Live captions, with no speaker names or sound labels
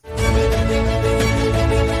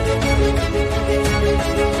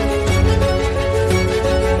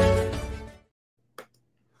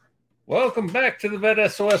back to the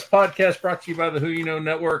Vet SOS podcast brought to you by the Who You Know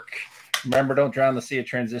Network. Remember, don't drown in the sea of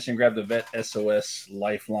transition. Grab the Vet SOS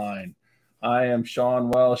Lifeline. I am Sean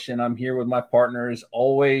Welsh, and I'm here with my partner, as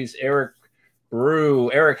always, Eric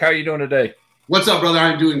Brew. Eric, how are you doing today? What's up, brother?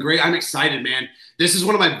 I'm doing great. I'm excited, man. This is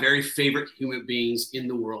one of my very favorite human beings in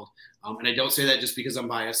the world. And I don't say that just because I'm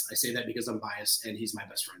biased. I say that because I'm biased, and he's my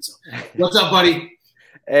best friend. So what's up, buddy?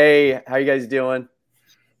 Hey, how you guys doing?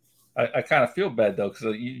 I kind of feel bad, though,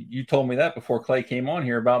 because you told me that before Clay came on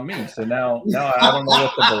here about me. So now I don't know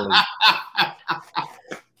what to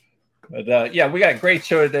believe. But, yeah, we got a great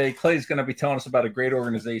show today. Clay's going to be telling us about a great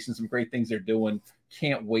organization, some great things they're doing.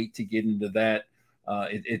 Can't wait to get into that.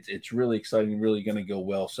 It's really exciting, really going to go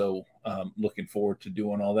well. So looking forward to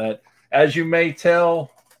doing all that. As you may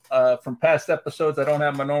tell from past episodes, I don't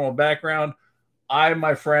have my normal background.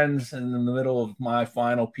 My friends, in the middle of my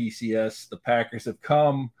final PCS. The Packers have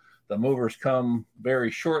come. The movers come very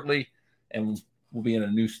shortly, and we'll be in a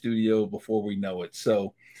new studio before we know it.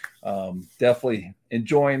 So definitely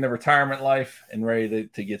enjoying the retirement life and ready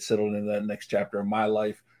to get settled into that next chapter of my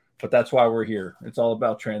life. But that's why we're here. It's all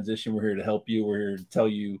about transition. We're here to help you. We're here to tell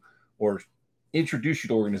you or introduce you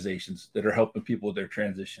to organizations that are helping people with their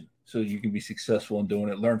transition so you can be successful in doing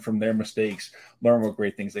it, learn from their mistakes, learn what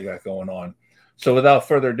great things they got going on. So without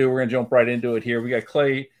further ado, we're going to jump right into it here. We got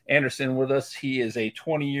Clay Anderson with us. He is a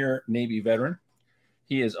 20-year Navy veteran.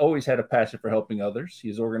 He has always had a passion for helping others. He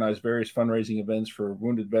has organized various fundraising events for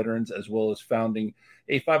wounded veterans, as well as founding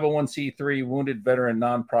a 501c3 wounded veteran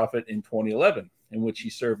nonprofit in 2011, in which he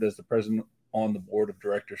served as the president on the board of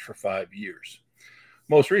directors for 5 years.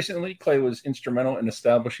 Most recently, Clay was instrumental in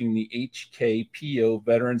establishing the HKPO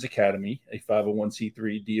Veterans Academy, a 501c3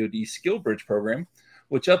 DoD SkillBridge program,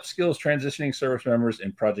 which upskills transitioning service members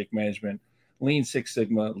in project management, Lean Six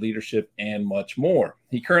Sigma, leadership, and much more.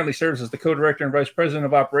 He currently serves as the co-director and vice president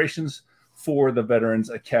of operations for the Veterans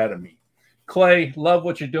Academy. Clay, love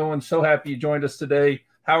what you're doing. So happy you joined us today.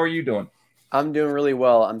 How are you doing? I'm doing really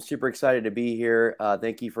well. I'm super excited to be here.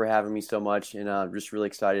 Thank you for having me so much, and I'm just really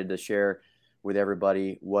excited to share with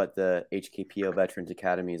everybody what the HKPO Veterans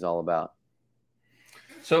Academy is all about.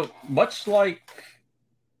 So much like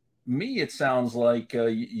me, it sounds like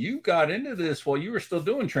you got into this while you were still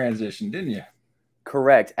doing transition, didn't you?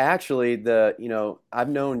 Correct. Actually, I've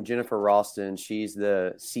known Jennifer Ralston. She's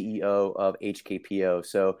the CEO of HKPO.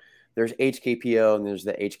 So there's HKPO and there's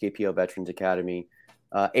the HKPO Veterans Academy.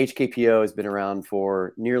 HKPO has been around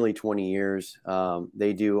for nearly 20 years.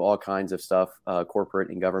 They do all kinds of stuff,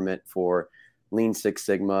 corporate and government, for Lean Six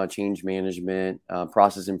Sigma, change management,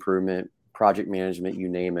 process improvement, project management, you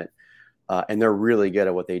name it. And they're really good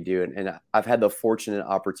at what they do. And I've had the fortunate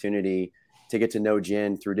opportunity to get to know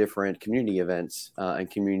Jen through different community events and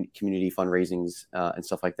community fundraisings and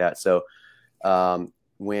stuff like that. So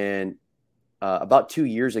when about 2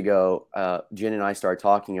 years ago, Jen and I started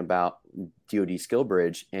talking about DoD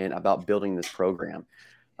SkillBridge and about building this program,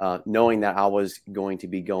 knowing that I was going to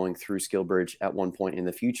be going through SkillBridge at one point in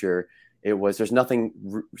the future. There's nothing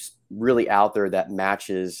really out there that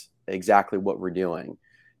matches exactly what we're doing.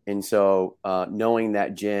 And so knowing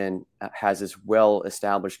that Jen has this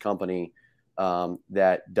well-established company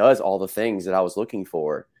that does all the things that I was looking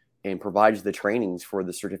for and provides the trainings for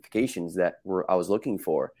the certifications that I was looking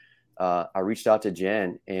for, I reached out to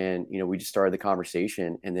Jen, and we just started the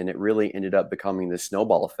conversation, and then it really ended up becoming this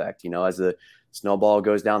snowball effect. As the snowball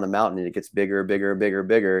goes down the mountain, and it gets bigger, bigger, bigger,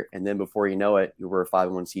 bigger, and then before you know it, we're a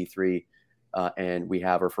 501c3, and we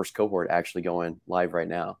have our first cohort actually going live right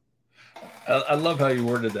now. I love how you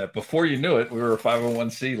worded that. Before you knew it, we were a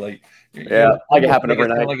 501c. Like it happened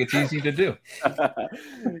overnight. Like it's easy to do.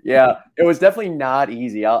 Yeah, it was definitely not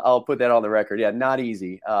easy. I'll put that on the record. Yeah, not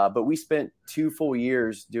easy. But we spent 2 full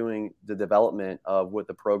years doing the development of what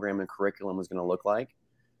the program and curriculum was going to look like,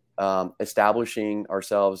 establishing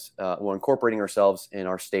ourselves, incorporating ourselves in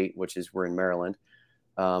our state, which is we're in Maryland,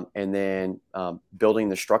 and then building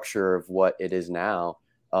the structure of what it is now.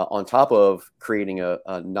 On top of creating a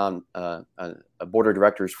board of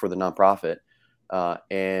directors for the nonprofit,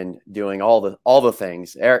 and doing all the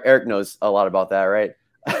things. Eric knows a lot about that, right?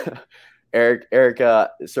 Eric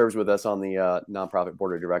serves with us on the nonprofit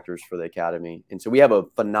board of directors for the academy, and so we have a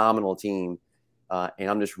phenomenal team. And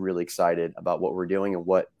I'm just really excited about what we're doing and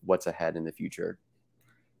what's ahead in the future.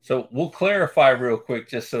 So we'll clarify real quick,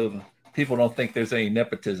 just so people don't think there's any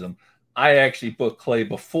nepotism. I actually booked Clay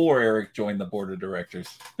before Eric joined the board of directors.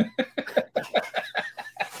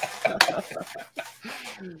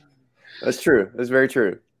 That's true. That's very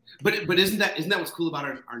true. But isn't that what's cool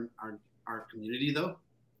about our community though?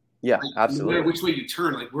 Yeah, like, absolutely. No matter which way you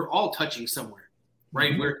turn, like we're all touching somewhere.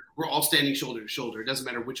 right? We're all standing shoulder to shoulder. It doesn't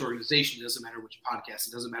matter which organization, it doesn't matter which podcast,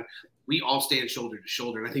 it doesn't matter. We all stand shoulder to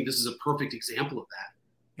shoulder. And I think this is a perfect example of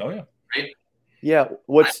that. Oh, yeah. Right? Yeah. I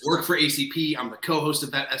work for ACP. I'm the co-host of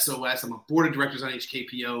Vet SOS. I'm a board of directors on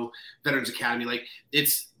HKPO Veterans Academy. Like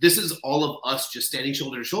this is all of us just standing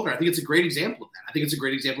shoulder to shoulder. I think it's a great example of that. I think it's a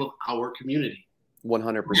great example of our community.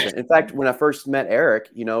 100%. In fact, when I first met Eric,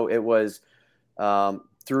 it was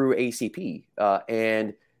through ACP,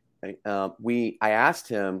 and I asked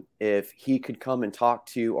him if he could come and talk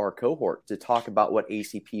to our cohort to talk about what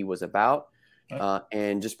ACP was about,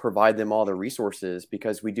 and just provide them all the resources,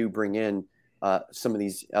 because we do bring in some of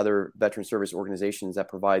these other veteran service organizations that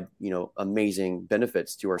provide, amazing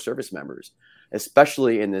benefits to our service members,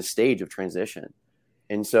 especially in this stage of transition.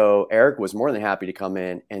 And so Eric was more than happy to come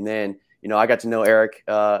in. And then, I got to know Eric,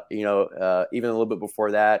 even a little bit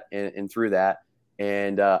before that and through that.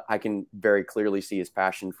 And I can very clearly see his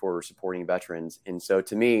passion for supporting veterans. And so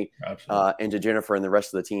to me, and to Jennifer and the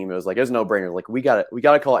rest of the team, it was like, it was a no-brainer. Like, we got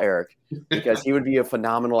to call Eric, because he would be a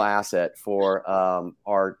phenomenal asset for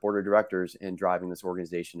our board of directors in driving this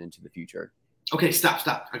organization into the future. Okay,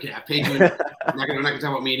 stop. Okay, I paid you. I'm not gonna talk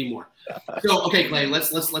about me anymore. So, okay, Clay,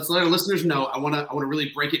 let's let our listeners know. I wanna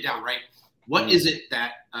really break it down, right? What is it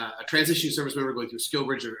that a transitioning service member going through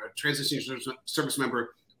SkillBridge, or a transitioning service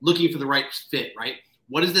member looking for the right fit, right?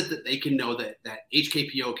 What is it that they can know that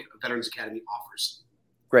HKPO Veterans Academy offers?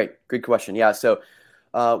 Great. Good question. Yeah. So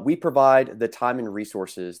we provide the time and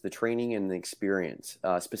resources, the training and the experience,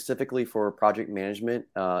 specifically for project management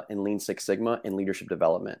and Lean Six Sigma and leadership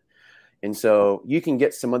development. And so you can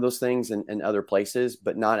get some of those things in other places,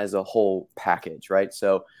 but not as a whole package, right?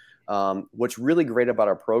 So what's really great about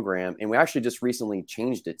our program, and we actually just recently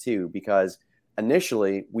changed it too, because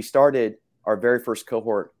initially we started our very first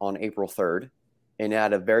cohort on April 3rd, and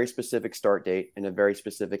at a very specific start date and a very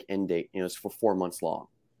specific end date. It's for 4 months long.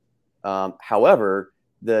 However,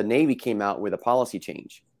 the Navy came out with a policy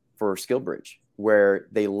change for SkillBridge, where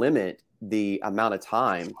they limit the amount of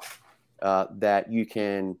time that you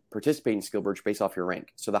can participate in SkillBridge based off your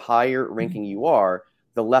rank. So the higher ranking you are,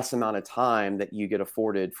 the less amount of time that you get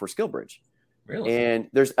afforded for SkillBridge. Really? And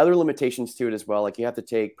there's other limitations to it as well. Like, you have to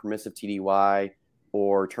take permissive TDY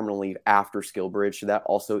or terminal leave after SkillBridge. So that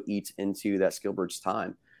also eats into that SkillBridge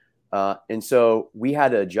time. And so we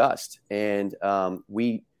had to adjust, and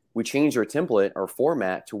we changed our template, our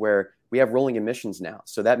format, to where we have rolling admissions now.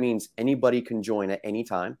 So that means anybody can join at any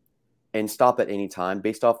time and stop at any time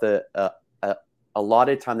based off the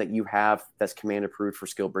allotted time that you have that's command approved for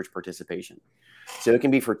SkillBridge participation. So it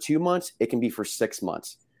can be for 2 months, it can be for 6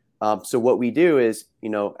 months. So what we do is,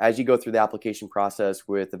 as you go through the application process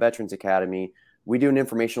with the Veterans Academy, we do an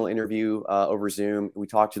informational interview over Zoom. We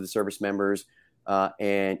talk to the service members,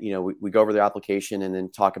 and we go over their application, and then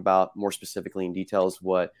talk about more specifically in details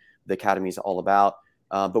what the Academy is all about.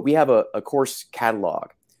 But we have a course catalog.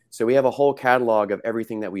 So we have a whole catalog of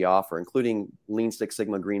everything that we offer, including Lean Six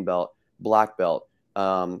Sigma Green Belt, Black Belt,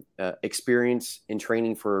 experience in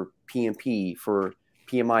training for PMP, for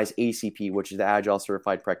PMI's ACP, which is the Agile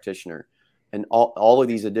Certified Practitioner, and all of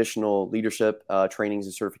these additional leadership trainings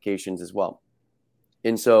and certifications as well.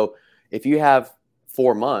 And so if you have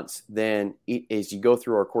 4 months, then as you go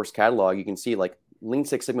through our course catalog, you can see like Lean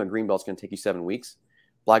Six Sigma Green Belt is going to take you 7 weeks.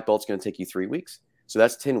 Black Belt's going to take you 3 weeks. So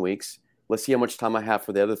that's 10 weeks. Let's see how much time I have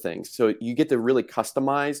for the other things. So you get to really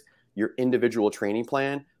customize your individual training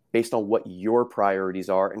plan based on what your priorities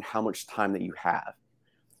are and how much time that you have.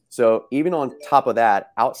 So even on top of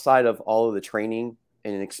that, outside of all of the training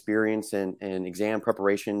and experience and exam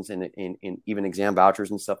preparations and even exam vouchers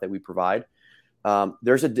and stuff that we provide,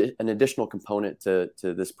 there's an additional component to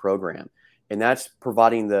this program, and that's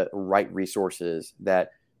providing the right resources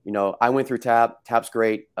that, I went through TAP. TAP's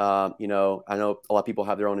great. I know a lot of people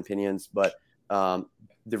have their own opinions, but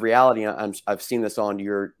the reality, I've seen this on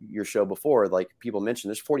your show before, like people mentioned,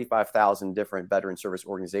 there's 45,000 different veteran service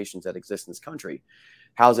organizations that exist in this country.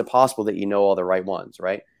 How is it possible that you know all the right ones,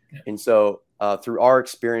 right? Yeah. And so through our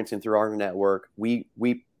experience and through our network, we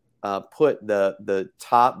put the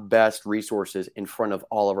top best resources in front of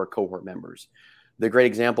all of our cohort members. The great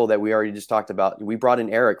example that we already just talked about, we brought in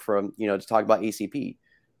Eric from, to talk about ACP.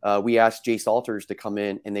 We asked Jay Salters to come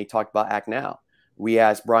in, and they talked about Act Now. We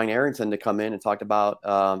asked Brian Aronson to come in and talked about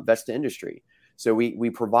Vets to Industry. So we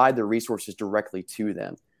provide the resources directly to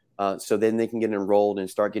them. So then they can get enrolled and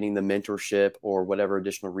start getting the mentorship or whatever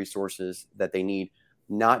additional resources that they need,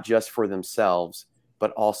 not just for themselves,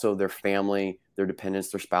 but also their family, their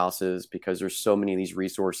dependents, their spouses, because there's so many of these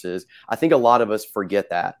resources. I think a lot of us forget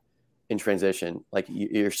that in transition. Like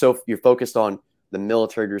you're focused on the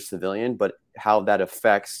military or civilian, but how that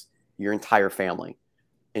affects your entire family.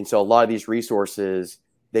 And so a lot of these resources,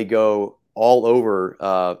 they go all over,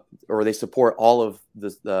 or they support all of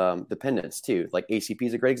the dependents too. Like ACP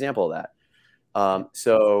is a great example of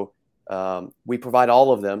that. We provide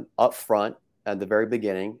all of them up front at the very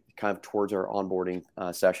beginning, kind of towards our onboarding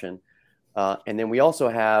session. And then we also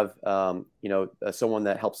have, someone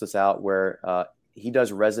that helps us out where he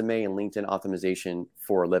does resume and LinkedIn optimization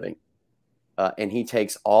for a living. And he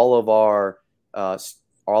takes all of our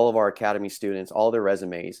academy students, all their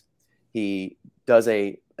resumes. He does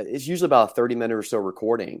it's usually about a 30-minute or so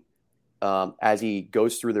recording as he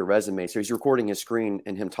goes through their resume. So he's recording his screen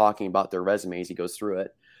and him talking about their resumes. He goes through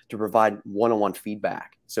it to provide one-on-one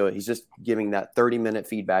feedback. So he's just giving that 30-minute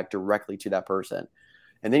feedback directly to that person.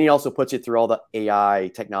 And then he also puts it through all the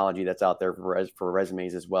AI technology that's out there for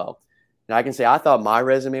resumes as well. And I can say I thought my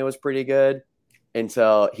resume was pretty good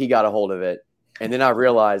until he got a hold of it. And then I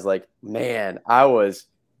realized, like, man, I was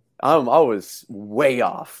way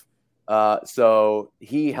off. So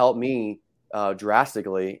he helped me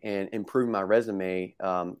drastically in improving my resume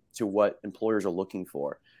to what employers are looking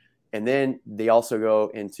for. And then they also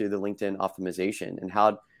go into the LinkedIn optimization and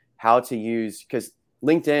how to use, because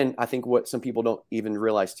LinkedIn, I think what some people don't even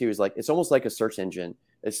realize too is like it's almost like a search engine.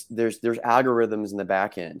 There's algorithms in the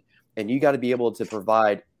back end, and you got to be able to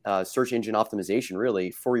provide search engine optimization really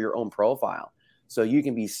for your own profile, so you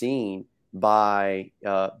can be seen by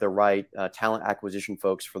the right talent acquisition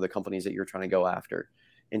folks for the companies that you're trying to go after.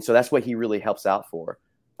 And so that's what he really helps out for.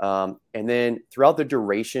 And then throughout the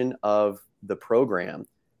duration of the program,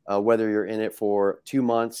 whether you're in it for 2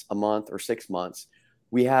 months, a month, or 6 months,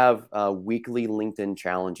 we have weekly LinkedIn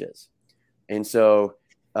challenges. And so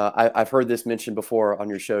I've heard this mentioned before on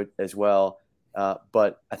your show as well.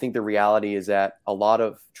 But I think the reality is that a lot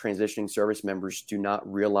of transitioning service members do not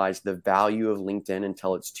realize the value of LinkedIn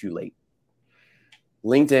until it's too late.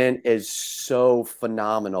 LinkedIn is so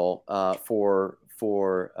phenomenal for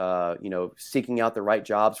seeking out the right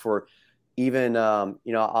jobs, for even,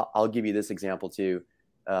 I'll give you this example too.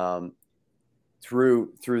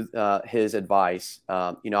 Through his advice,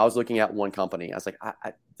 I was looking at one company. I was like,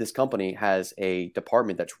 this company has a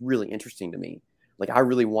department that's really interesting to me. Like, I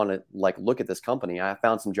really want to look at this company. I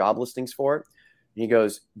found some job listings for it. And he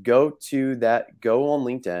goes, go on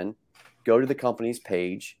LinkedIn, go to the company's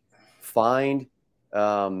page, find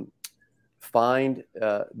the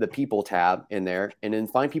people tab in there, and then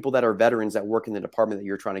find people that are veterans that work in the department that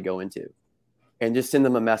you're trying to go into, and just send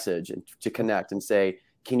them a message to connect and say,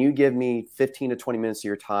 can you give me 15 to 20 minutes of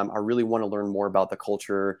your time? I really want to learn more about the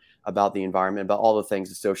culture, about the environment, about all the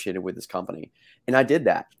things associated with this company. And I did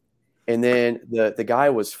that. And then the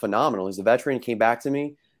guy was phenomenal. He's a veteran. He came back to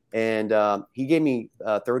me, and he gave me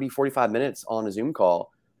 30, 45 minutes on a Zoom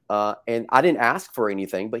call. And I didn't ask for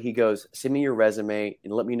anything, but he goes, send me your resume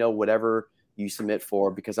and let me know whatever you submit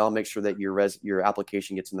for, because I'll make sure that your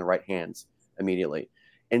application gets in the right hands immediately.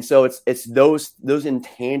 And so it's those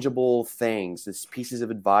intangible things, these pieces of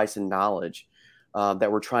advice and knowledge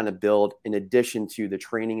that we're trying to build in addition to the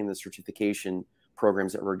training and the certification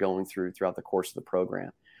programs that we're going throughout the course of the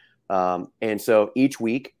program. And so each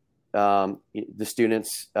week, the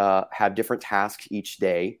students have different tasks each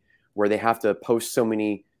day where they have to post so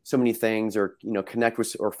many things, or connect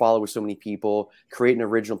with or follow with so many people, create an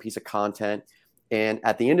original piece of content. And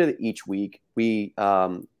at the end of each week, we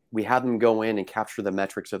have them go in and capture the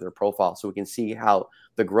metrics of their profile so we can see how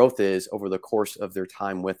the growth is over the course of their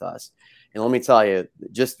time with us. And let me tell you,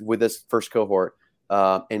 just with this first cohort,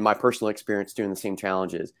 and my personal experience doing the same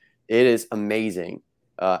challenges, it is amazing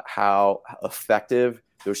how effective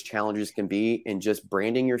those challenges can be in just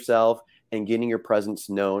branding yourself and getting your presence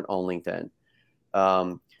known on LinkedIn.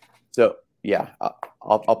 So yeah,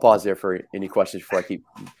 I'll pause there for any questions before I keep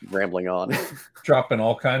rambling on. Dropping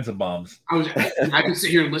all kinds of bombs. I could sit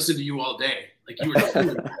here and listen to you all day. Like you were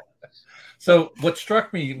doing that. So what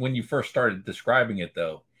struck me when you first started describing it,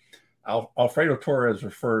 though, Alfredo Torres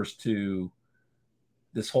refers to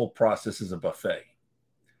this whole process as a buffet.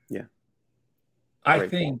 Yeah. I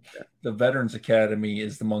think the Veterans Academy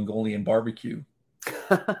is the Mongolian barbecue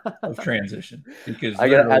of transition, because I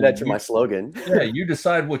gotta add that to my slogan. Yeah, you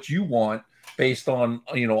decide what you want based on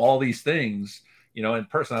all these things. In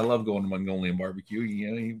person, I love going to Mongolian barbecue.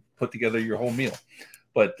 You put together your whole meal,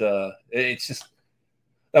 but it's just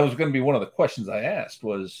that was going to be one of the questions I asked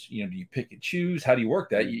was, do you pick and choose? How do you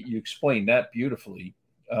work that? You explained that beautifully.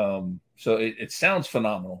 So it sounds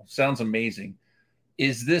phenomenal. Sounds amazing.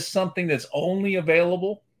 Is this something that's only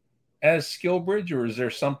available as SkillBridge, or is there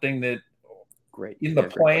something that in the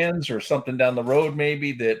plans or something down the road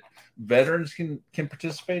maybe that veterans can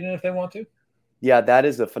participate in if they want to? Yeah, that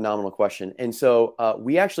is a phenomenal question. And so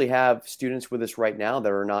we actually have students with us right now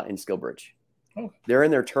that are not in SkillBridge. Oh. They're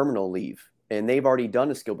in their terminal leave, and they've already done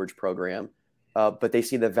a SkillBridge program, but they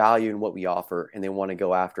see the value in what we offer, and they want to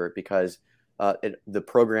go after it because the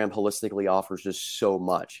program holistically offers just so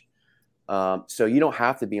much. So you don't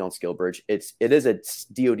have to be on SkillBridge. It is a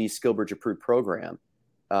DoD SkillBridge approved program,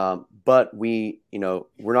 but we're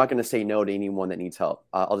not going to say no to anyone that needs help.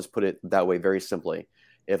 I'll just put it that way, very simply.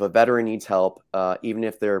 If a veteran needs help, even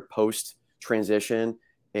if they're post transition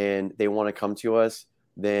and they want to come to us,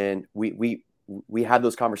 then we have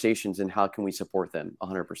those conversations and how can we support them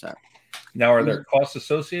 100%. Now, are there costs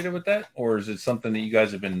associated with that, or is it something that you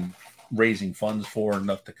guys have been raising funds for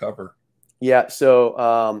enough to cover? Yeah.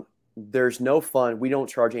 So there's no fund. We don't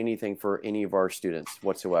charge anything for any of our students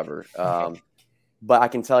whatsoever. Okay. But I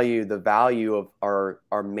can tell you the value of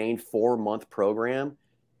our main 4-month program.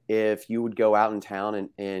 If you would go out in town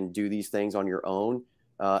and do these things on your own,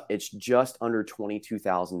 it's just under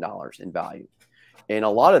 $22,000 in value. And a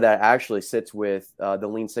lot of that actually sits with the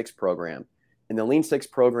Lean Six program. And the Lean Six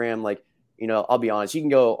program, I'll be honest, you can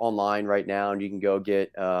go online right now and you can go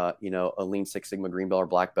get, a Lean Six Sigma green belt or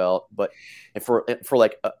black belt. But for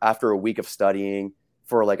after a week of studying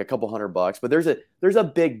for like a couple $100, but there's a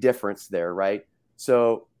big difference there, right?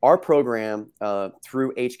 So our program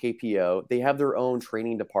through HKPO, they have their own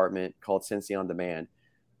training department called Sensei on Demand.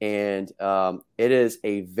 And it is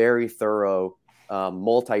a very thorough,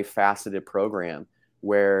 multifaceted program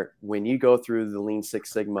where when you go through the Lean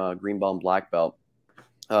Six Sigma green belt and black belt,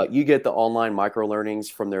 you get the online micro learnings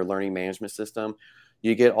from their learning management system.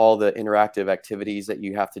 You get all the interactive activities that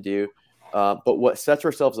you have to do. But what sets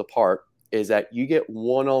ourselves apart is that you get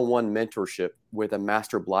one-on-one mentorship with a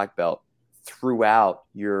master black belt throughout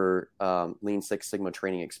your Lean Six Sigma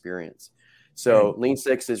training experience. So Lean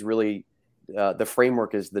Six is really, the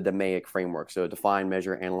framework is the DMAIC framework. So define,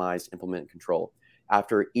 measure, analyze, implement, control.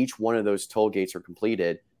 After each one of those toll gates are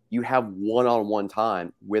completed, you have one-on-one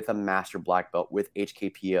time with a master black belt with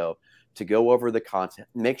HKPO to go over the content,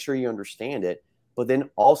 make sure you understand it, but then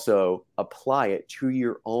also apply it to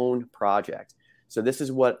your own project. So this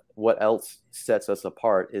is what else sets us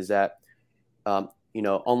apart is that,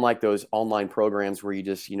 unlike those online programs where you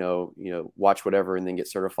just, watch whatever and then get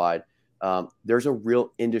certified, there's a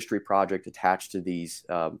real industry project attached to these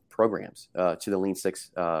programs, to the Lean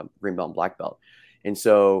Six green belt and black belt. And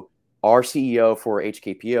so our CEO for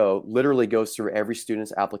HKPO literally goes through every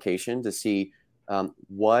student's application to see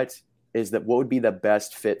what would be the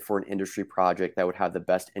best fit for an industry project that would have the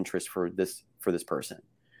best interest for this person.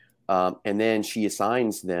 And then she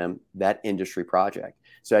assigns them that industry project.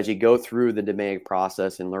 So as you go through the DMAIC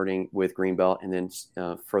process and learning with green belt and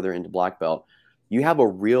then further into black belt, you have a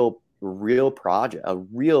real project, a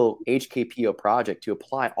real HKPO project to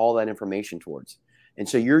apply all that information towards. And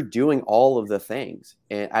so you're doing all of the things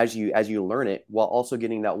and as you learn it while also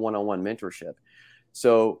getting that one-on-one mentorship.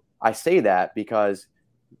 So I say that because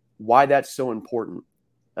why that's so important.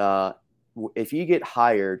 If you get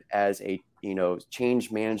hired as a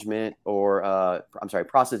change management or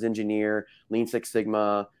process engineer, Lean Six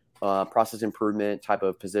Sigma, process improvement type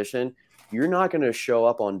of position, you're not going to show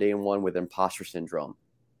up on day one with imposter syndrome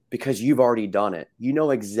because you've already done it. You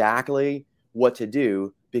know exactly what to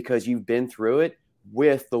do because you've been through it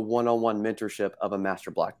with the one-on-one mentorship of a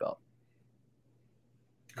master black belt.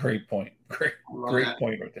 Great point. Great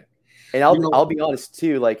point right there. And I'll be honest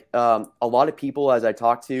too, a lot of people as I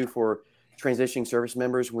talk to for transitioning service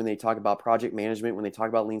members, when they talk about project management, when they talk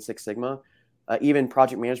about Lean Six Sigma, even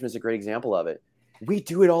project management is a great example of it. We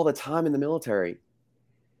do it all the time in the military.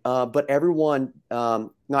 But everyone,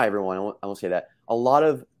 not everyone, I won't say that. A lot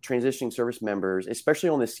of transitioning service members, especially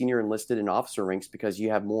on the senior enlisted and officer ranks, because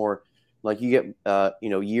you have more, you get,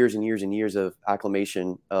 years and years and years of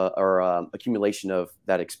acclimation or accumulation of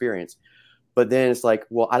that experience. But then it's like,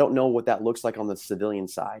 well, I don't know what that looks like on the civilian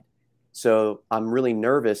side. So I'm really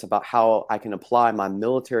nervous about how I can apply my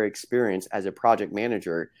military experience as a project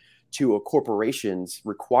manager to a corporation's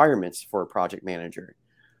requirements for a project manager.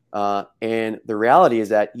 And the reality is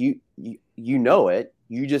that you know it.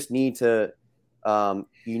 You just need to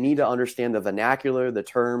understand the vernacular, the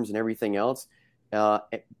terms, and everything else.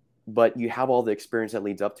 But you have all the experience that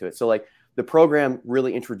leads up to it. So the program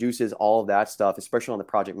really introduces all of that stuff, especially on the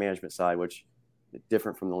project management side, which is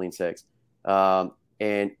different from the Lean Six.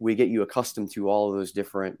 And we get you accustomed to all of those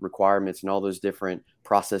different requirements and all those different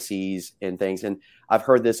processes and things. And I've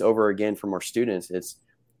heard this over again from our students.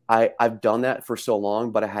 I've done that for so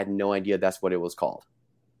long, but I had no idea that's what it was called.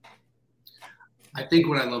 I think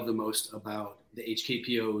what I love the most about the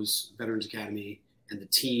HKPO's Veterans Academy and the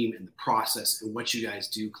team and the process and what you guys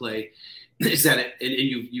do, Clay, is that and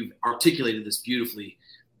you've articulated this beautifully.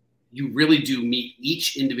 You really do meet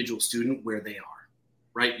each individual student where they are,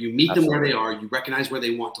 right? You meet them where they are, you recognize where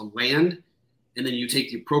they want to land, and then you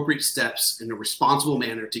take the appropriate steps in a responsible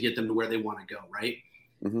manner to get them to where they want to go, right?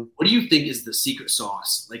 Mm-hmm. What do you think is the secret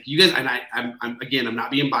sauce? Like you guys, and I'm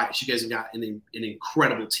not being biased. You guys have got an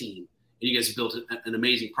incredible team, and you guys have built an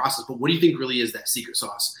amazing process. But what do you think really is that secret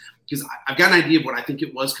sauce? Because I've got an idea of what I think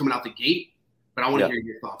it was coming out the gate, but I want to hear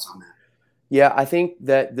your thoughts on that. Yeah, I think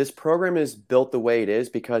that this program is built the way it is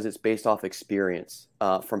because it's based off experience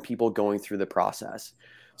from people going through the process.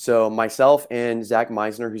 So myself and Zach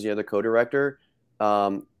Meisner, who's the other co-director,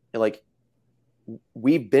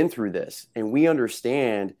 we've been through this and we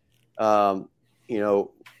understand,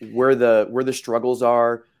 where the struggles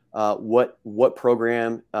are, what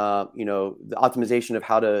program, the optimization of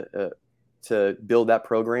how to build that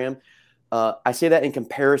program. I say that in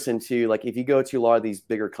comparison to like if you go to a lot of these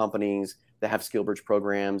bigger companies that have SkillBridge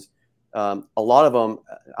programs, a lot of them,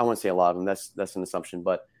 I won't say a lot of them, that's an assumption,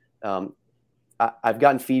 but I've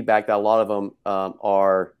gotten feedback that a lot of them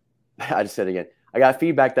I just said it again, I got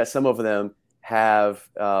feedback that some of them have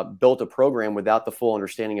built a program without the full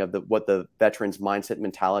understanding of what the veterans' mindset,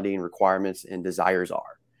 mentality, and requirements and desires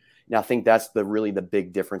are. And I think that's really the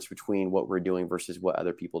big difference between what we're doing versus what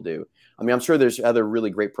other people do. I mean, I'm sure there's other really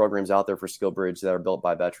great programs out there for SkillBridge that are built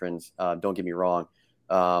by veterans. Don't get me wrong.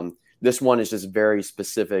 This one is just very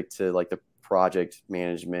specific to like the project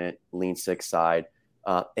management, Lean Six side.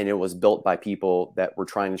 And it was built by people that were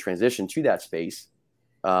trying to transition to that space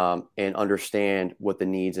and understand what the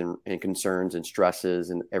needs and concerns and stresses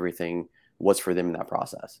and everything was for them in that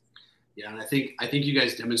process. Yeah, and I think you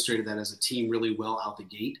guys demonstrated that as a team really well out the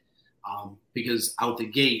gate, because out the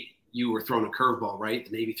gate you were thrown a curveball, right?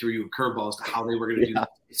 The Navy threw you a curveball as to how they were going to do the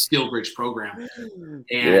SkillBridge program,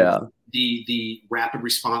 and the rapid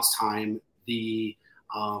response time, the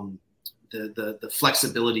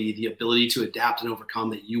flexibility, the ability to adapt and overcome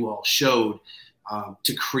that you all showed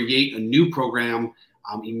to create a new program,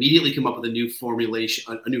 immediately come up with a new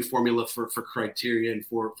formula for criteria and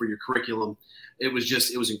for your curriculum. It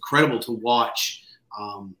was incredible to watch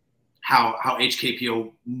how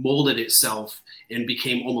HKPO molded itself and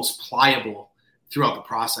became almost pliable throughout the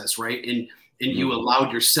process, right? And you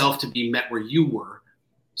allowed yourself to be met where you were,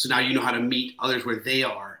 so now you know how to meet others where they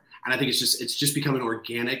are. And I think it's just become an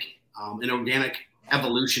organic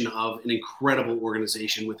evolution of an incredible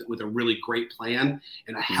organization with a really great plan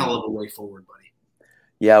and a hell of a way forward, buddy.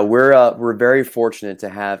 Yeah, we're very fortunate to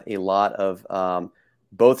have a lot of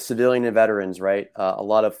both civilian and veterans, right? A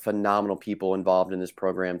lot of phenomenal people involved in this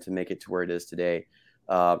program to make it to where it is today.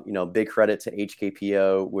 Big credit to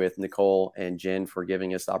HKPO with Nicole and Jen for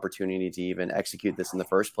giving us the opportunity to even execute this in the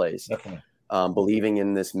first place. Definitely. Believing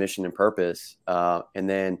in this mission and purpose. And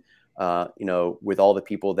then, with all the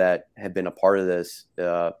people that have been a part of this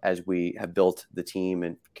as we have built the team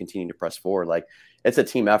and continue to press forward, like it's a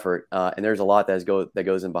team effort. And there's a lot that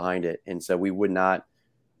goes in behind it. And so we would not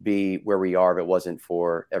be where we are if it wasn't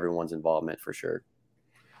for everyone's involvement, for sure.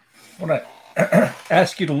 I want to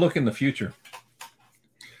ask you to look in the future,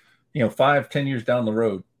 5-10 years down the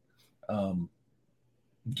road. Do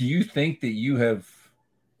you think that you have,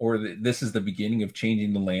 or that this is the beginning of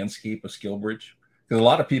changing the landscape of SkillBridge? Because a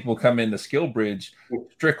lot of people come into SkillBridge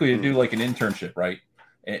strictly to do like an internship, right?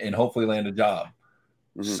 And hopefully land a job.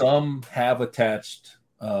 Mm-hmm. Some have attached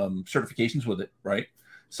certifications with it, right?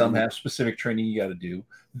 Some have specific training you got to do.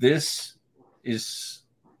 This is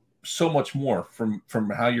so much more from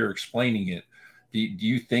how you're explaining it. Do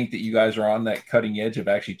you think that you guys are on that cutting edge of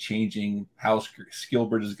actually changing how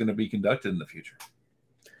SkillBridge is going to be conducted in the future?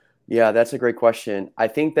 Yeah, that's a great question. I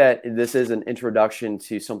think that this is an introduction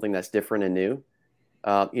to something that's different and new.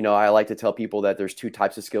 I like to tell people that there's two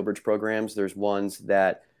types of SkillBridge programs. There's ones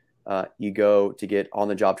that you go to get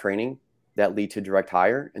on-the-job training that lead to direct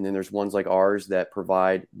hire. And then there's ones like ours that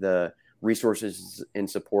provide the resources and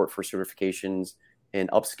support for certifications and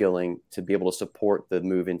upskilling to be able to support the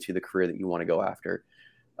move into the career that you want to go after.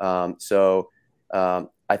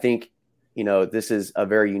 I think, this is a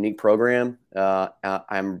very unique program.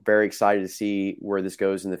 I'm very excited to see where this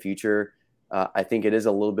goes in the future. I think it is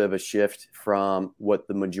a little bit of a shift from what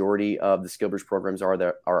the majority of the SkillBridge programs are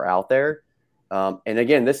that are out there. And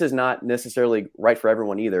again, this is not necessarily right for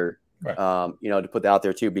everyone either. Right. To put that out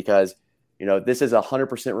there too, because, this is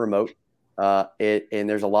 100% remote. And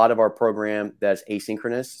there's a lot of our program that's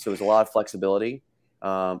asynchronous. So there's a lot of flexibility.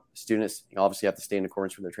 Students obviously have to stay in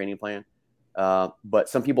accordance with their training plan. But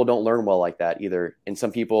some people don't learn well like that either. And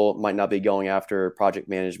some people might not be going after project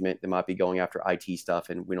management. They might be going after IT stuff,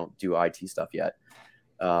 and we don't do IT stuff yet.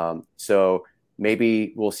 So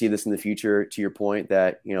maybe we'll see this in the future, to your point,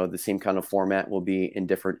 that, the same kind of format will be in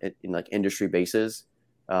different, in like industry bases.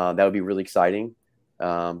 That would be really exciting.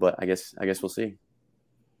 But I guess we'll see.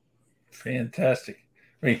 Fantastic.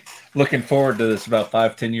 I mean, looking forward to this about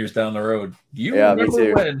 5-10 years down the road. You me remember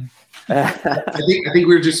too. when? I think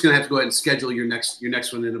we're just gonna have to go ahead and schedule your next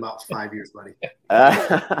one in about 5 years, buddy.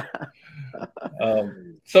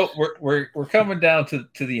 So we're coming down to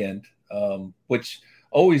the end, which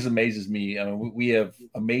always amazes me. I mean, we have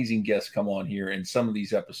amazing guests come on here, and some of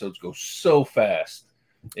these episodes go so fast.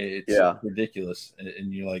 It's ridiculous.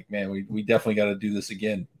 And you're like, man, we definitely got to do this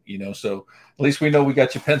again, so at least we know we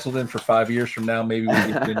got you penciled in for 5 years from now. Maybe we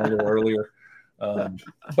get you in a little earlier.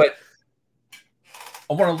 But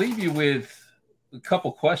I want to leave you with a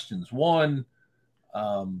couple questions. One,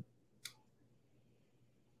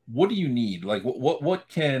 what do you need? Like, what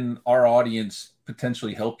can our audience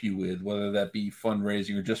potentially help you with, whether that be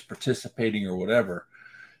fundraising or just participating or whatever?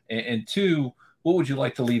 And two, what would you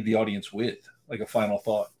like to leave the audience with? Like a final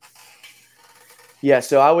thought. Yeah.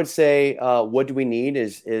 So I would say, what do we need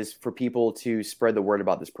is for people to spread the word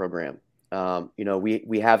about this program.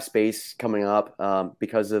 We have space coming up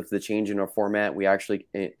because of the change in our format. We actually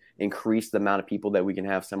increased the amount of people that we can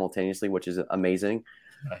have simultaneously, which is amazing.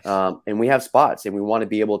 Nice. And we have spots, and we want to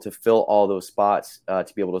be able to fill all those spots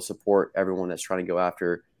to be able to support everyone that's trying to go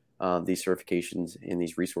after these certifications and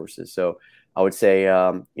these resources. So I would say,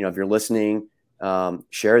 if you're listening,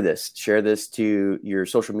 share this to your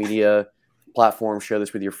social media platform, share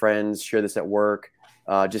this with your friends, share this at work,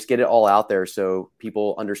 just get it all out there so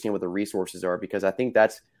people understand what the resources are, because I think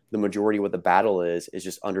that's the majority of what the battle is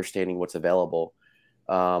just understanding what's available.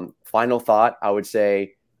 Final thought, I would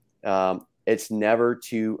say, it's never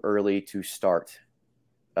too early to start.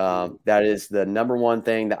 That is the number one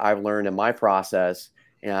thing that I've learned in my process.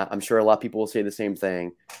 And I'm sure a lot of people will say the same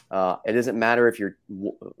thing. It doesn't matter if you're,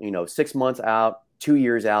 6 months out, 2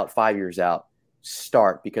 years out, 5 years out,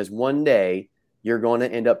 start, because one day you're going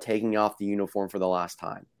to end up taking off the uniform for the last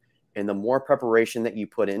time. And the more preparation that you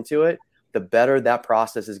put into it, the better that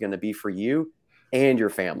process is going to be for you and your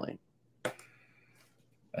family.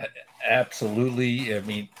 Absolutely. I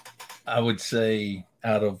mean, I would say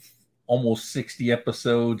out of almost 60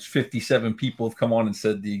 episodes, 57 people have come on and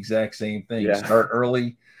said the exact same thing. Yeah. Start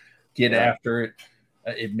early, get after it.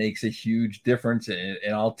 It makes a huge difference. And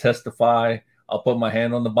I'll testify. I'll put my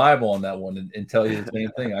hand on the Bible on that one and tell you the same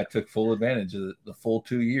thing. I took full advantage of the full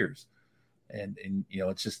 2 years. And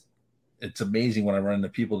it's amazing when I run into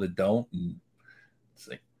people that don't. And it's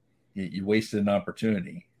like you wasted an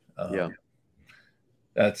opportunity.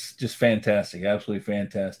 That's just fantastic. Absolutely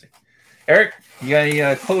fantastic. Eric, you got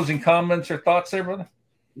any closing comments or thoughts there, brother?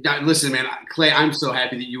 Listen, man, Clay, I'm so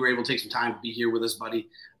happy that you were able to take some time to be here with us, buddy.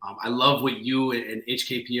 I love what you and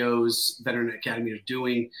HKPO's Veteran Academy are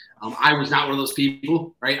doing. I was not one of those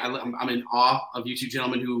people, right? I'm in awe of you two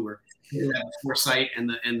gentlemen who were that foresight and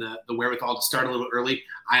the wherewithal to start a little early.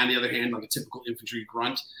 I, on the other hand, like a typical infantry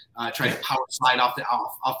grunt, tried to power slide off the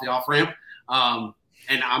off ramp.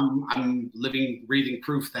 And I'm living, breathing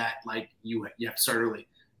proof that like you have to start early.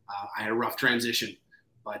 I had a rough transition,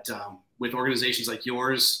 but with organizations like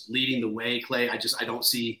yours leading the way, Clay, I don't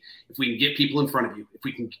see, if we can get people in front of you, if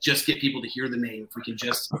we can just get people to hear the name, if we can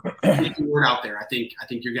just get the word out there, I think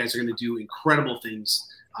you guys are going to do incredible things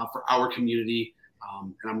for our community.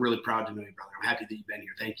 And I'm really proud to know you, brother. I'm happy that you've been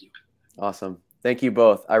here. Thank you. Awesome. Thank you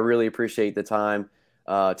both. I really appreciate the time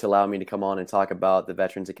to allow me to come on and talk about the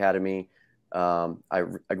Veterans Academy. I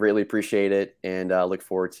greatly appreciate it, and look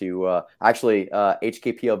forward to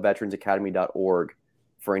HKPOVeteransAcademy.org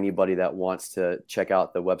for anybody that wants to check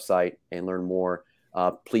out the website and learn more.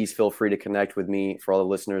 Please feel free to connect with me. For all the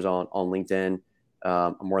listeners on LinkedIn,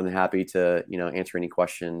 I'm more than happy to answer any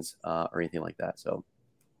questions or anything like that. So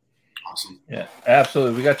awesome. Yeah,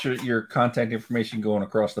 absolutely. We got your contact information going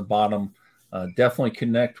across the bottom. Definitely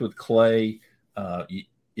connect with Clay.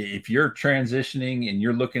 If you're transitioning and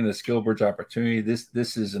you're looking at a SkillBridge opportunity,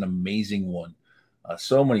 this is an amazing one.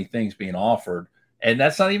 So many things being offered, and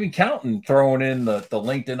that's not even counting throwing in the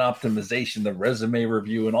LinkedIn optimization, the resume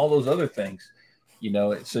review, and all those other things.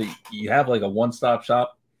 So you have like a one-stop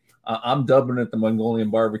shop. I'm dubbing it the Mongolian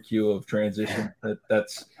barbecue of transition.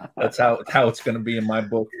 That's how it's going to be in my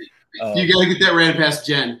book. You got to get that ran past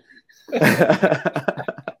Jen.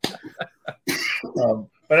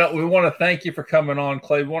 But we want to thank you for coming on,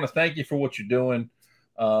 Clay. We want to thank you for what you're doing.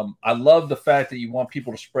 I love the fact that you want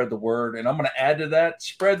people to spread the word. And I'm going to add to that,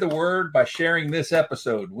 spread the word by sharing this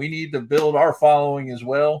episode. We need to build our following as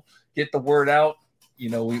well, get the word out.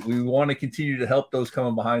 We want to continue to help those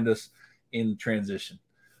coming behind us in transition.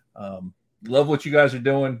 love what you guys are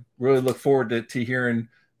doing. Really look forward to hearing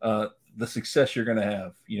the success you're going to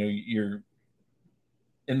have. You know, you're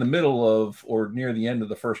in the middle of or near the end of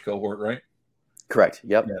the first cohort, right? Correct.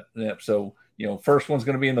 Yep. Yeah. So, you know, first one's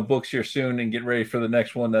going to be in the books here soon, and get ready for the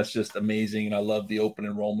next one. That's just amazing. And I love the open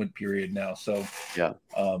enrollment period now. So yeah.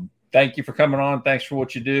 Thank you for coming on. Thanks for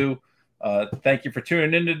what you do. Thank you for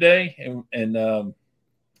tuning in today. And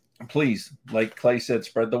please, like Clay said,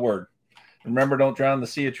 spread the word. Remember, don't drown in the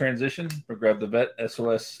sea of transition, but grab the Vet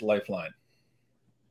SOS Lifeline.